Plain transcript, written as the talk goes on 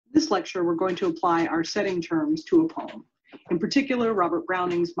this lecture, we're going to apply our setting terms to a poem, in particular, Robert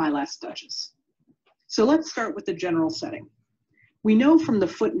Browning's My Last Duchess. So let's start with the general setting. We know from the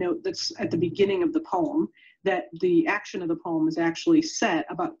footnote that's at the beginning of the poem that the action of the poem is actually set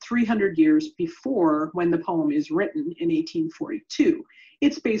about 300 years before when the poem is written in 1842.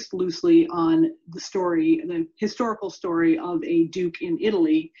 It's based loosely on the historical story of a duke in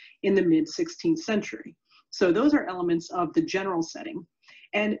Italy in the mid-16th century. So those are elements of the general setting.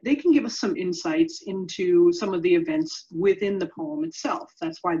 And they can give us some insights into some of the events within the poem itself.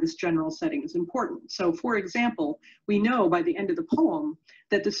 That's why this general setting is important. So for example, we know by the end of the poem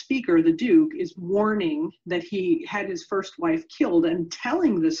that the speaker, the Duke, is warning that he had his first wife killed and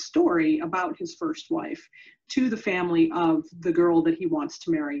telling this story about his first wife to the family of the girl that he wants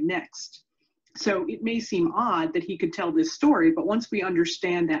to marry next. So it may seem odd that he could tell this story, but once we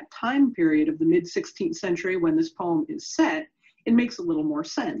understand that time period of the mid-16th century when this poem is set, it makes a little more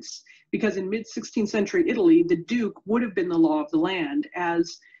sense, because in mid-16th century Italy, the Duke would have been the law of the land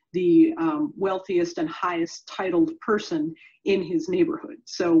as the wealthiest and highest titled person in his neighborhood.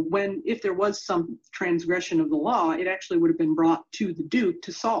 So if there was some transgression of the law, it actually would have been brought to the Duke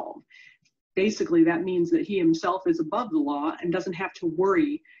to solve. Basically, that means that he himself is above the law and doesn't have to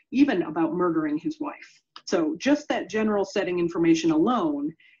worry even about murdering his wife. So just that general setting information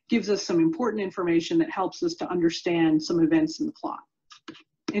alone gives us some important information that helps us to understand some events in the plot.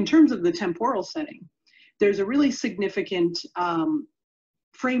 In terms of the temporal setting, there's a really significant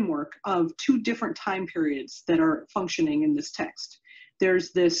framework of two different time periods that are functioning in this text.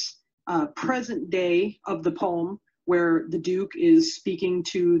 There's this present day of the poem where the Duke is speaking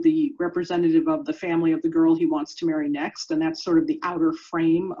to the representative of the family of the girl he wants to marry next, and that's sort of the outer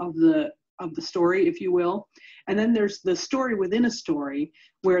frame of the story, if you will. And then there's the story within a story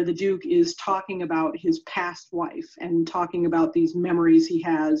where the Duke is talking about his past wife and talking about these memories he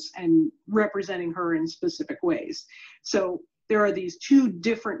has and representing her in specific ways. So there are these two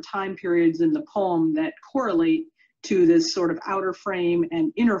different time periods in the poem that correlate to this sort of outer frame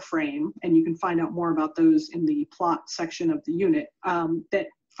and inner frame, and you can find out more about those in the plot section of the unit, that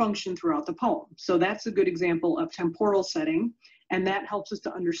function throughout the poem. So that's a good example of temporal setting, and that helps us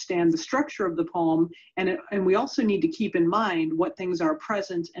to understand the structure of the poem, and we also need to keep in mind what things are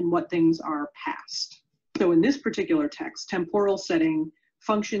present and what things are past. So in this particular text, temporal setting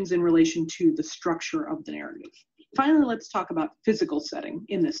functions in relation to the structure of the narrative. Finally, let's talk about physical setting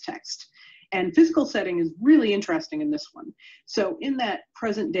in this text. And physical setting is really interesting in this one. So in that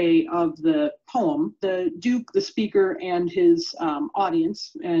present day of the poem, the Duke, the speaker, and his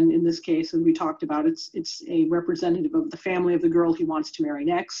audience, and in this case, as we talked about, it's a representative of the family of the girl he wants to marry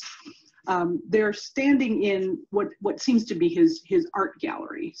next. They're standing in what seems to be his art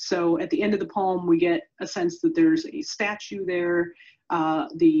gallery. So at the end of the poem, we get a sense that there's a statue there,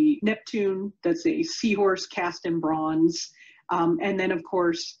 the Neptune, that's a seahorse cast in bronze, and then of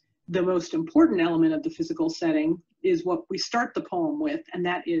course, the most important element of the physical setting is what we start the poem with, and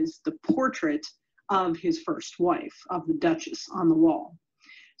that is the portrait of his first wife, of the Duchess, on the wall.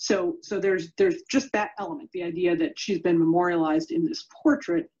 So there's just that element, the idea that she's been memorialized in this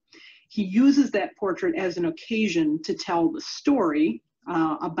portrait. He uses that portrait as an occasion to tell the story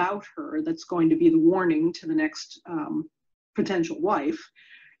about her that's going to be the warning to the next potential wife.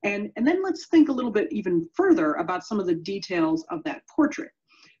 And then let's think a little bit even further about some of the details of that portrait.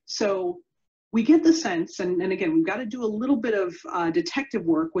 So we get the sense, and again, we've got to do a little bit of detective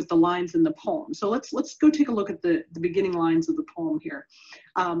work with the lines in the poem. So let's go take a look at the beginning lines of the poem here.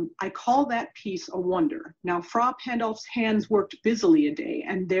 I call that piece a wonder. Now Frau Pandolf's hands worked busily a day,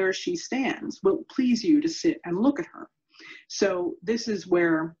 and there she stands. Will it please you to sit and look at her? So this is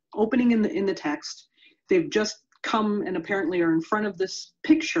where, opening in the text, they've just come and apparently are in front of this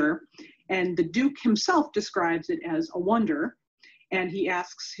picture, and the Duke himself describes it as a wonder. And he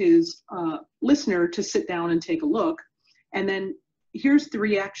asks his listener to sit down and take a look. And then here's the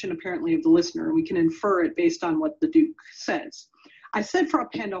reaction apparently of the listener, and we can infer it based on what the Duke says. I said Frau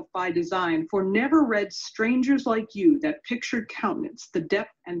Pandolf by design, for never read strangers like you that pictured countenance, the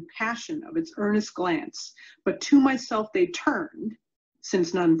depth and passion of its earnest glance, but to myself they turned,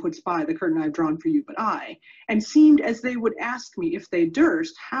 since none puts by the curtain I've drawn for you but I, and seemed as they would ask me if they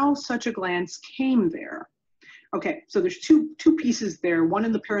durst, how such a glance came there. Okay, so there's two pieces there. One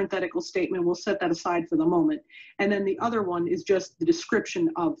in the parenthetical statement, we'll set that aside for the moment. And then the other one is just the description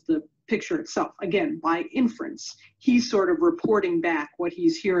of the picture itself. Again, by inference, he's sort of reporting back what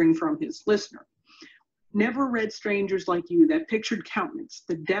he's hearing from his listener. Never read strangers like you that pictured countenance,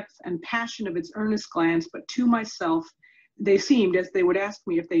 the depth and passion of its earnest glance, but to myself, they seemed as they would ask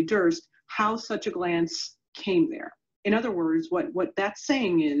me if they durst, how such a glance came there. In other words, what that's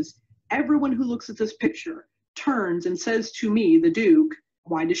saying is everyone who looks at this picture turns and says to me, the Duke,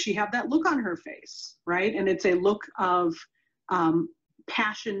 why does she have that look on her face, right? And it's a look of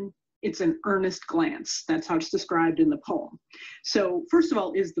passion. It's an earnest glance. That's how it's described in the poem. So first of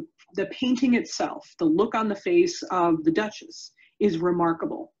all is the painting itself, the look on the face of the Duchess is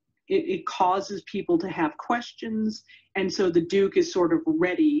remarkable. It causes people to have questions. And so the Duke is sort of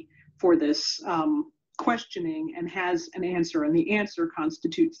ready for this questioning and has an answer, and the answer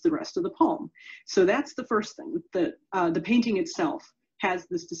constitutes the rest of the poem. So that's the first thing. The painting itself has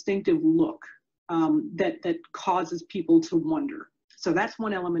this distinctive look that causes people to wonder. So that's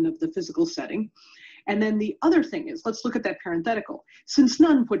one element of the physical setting. And then the other thing is, let's look at that parenthetical. Since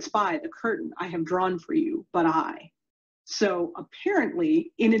none puts by the curtain I have drawn for you, but I. So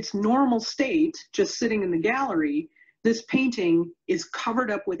apparently, in its normal state, just sitting in the gallery, this painting is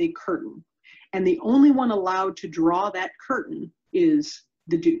covered up with a curtain. And the only one allowed to draw that curtain is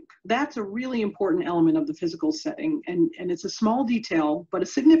the Duke. That's a really important element of the physical setting, and it's a small detail, but a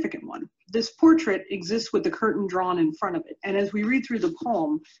significant one. This portrait exists with the curtain drawn in front of it, and as we read through the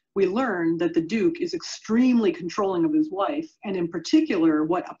poem, we learn that the Duke is extremely controlling of his wife, and in particular,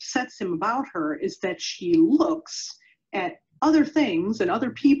 what upsets him about her is that she looks at other things and other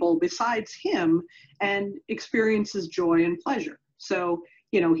people besides him and experiences joy and pleasure. So,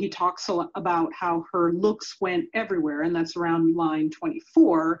 he talks about how her looks went everywhere, and that's around line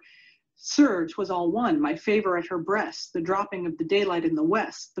 24. Sir, 'twas all one, my favor at her breast, the dropping of the daylight in the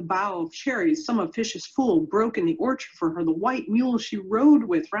west, the bough of cherries, some of fishes full, broke in the orchard for her, the white mule she rode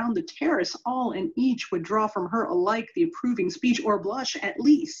with round the terrace, all and each would draw from her alike the approving speech or blush at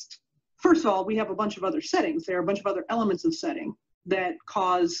least. First of all, we have a bunch of other settings. There are a bunch of other elements of setting that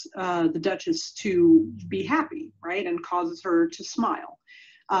cause the Duchess to be happy, right, and causes her to smile.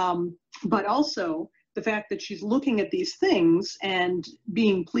 But also the fact that she's looking at these things and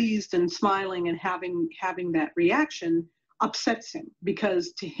being pleased and smiling and having that reaction upsets him,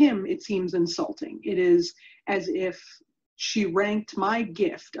 because to him it seems insulting. It is as if she ranked my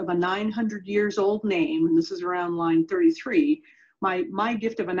gift of a 900 years old name, and this is around line 33, my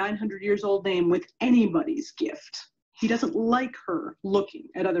gift of a 900 years old name with anybody's gift. He doesn't like her looking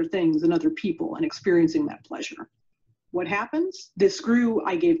at other things and other people and experiencing that pleasure. What happens? This grew,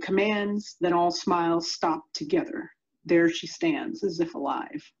 I gave commands, then all smiles stopped together. There she stands, as if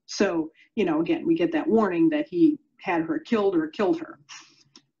alive. So, again, we get that warning that he had her killed or killed her.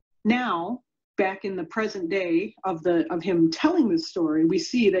 Now, back in the present day of him telling this story, we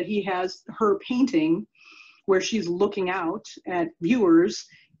see that he has her painting where she's looking out at viewers,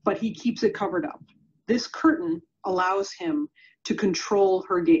 but he keeps it covered up. This curtain allows him to control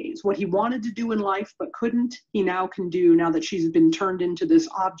her gaze. What he wanted to do in life but couldn't, he now can do now that she's been turned into this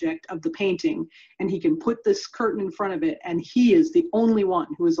object of the painting, and he can put this curtain in front of it, and he is the only one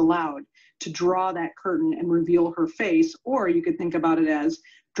who is allowed to draw that curtain and reveal her face, or you could think about it as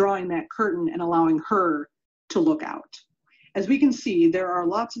drawing that curtain and allowing her to look out. As we can see, there are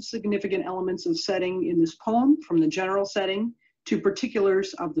lots of significant elements of setting in this poem, from the general setting to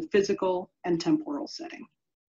particulars of the physical and temporal setting.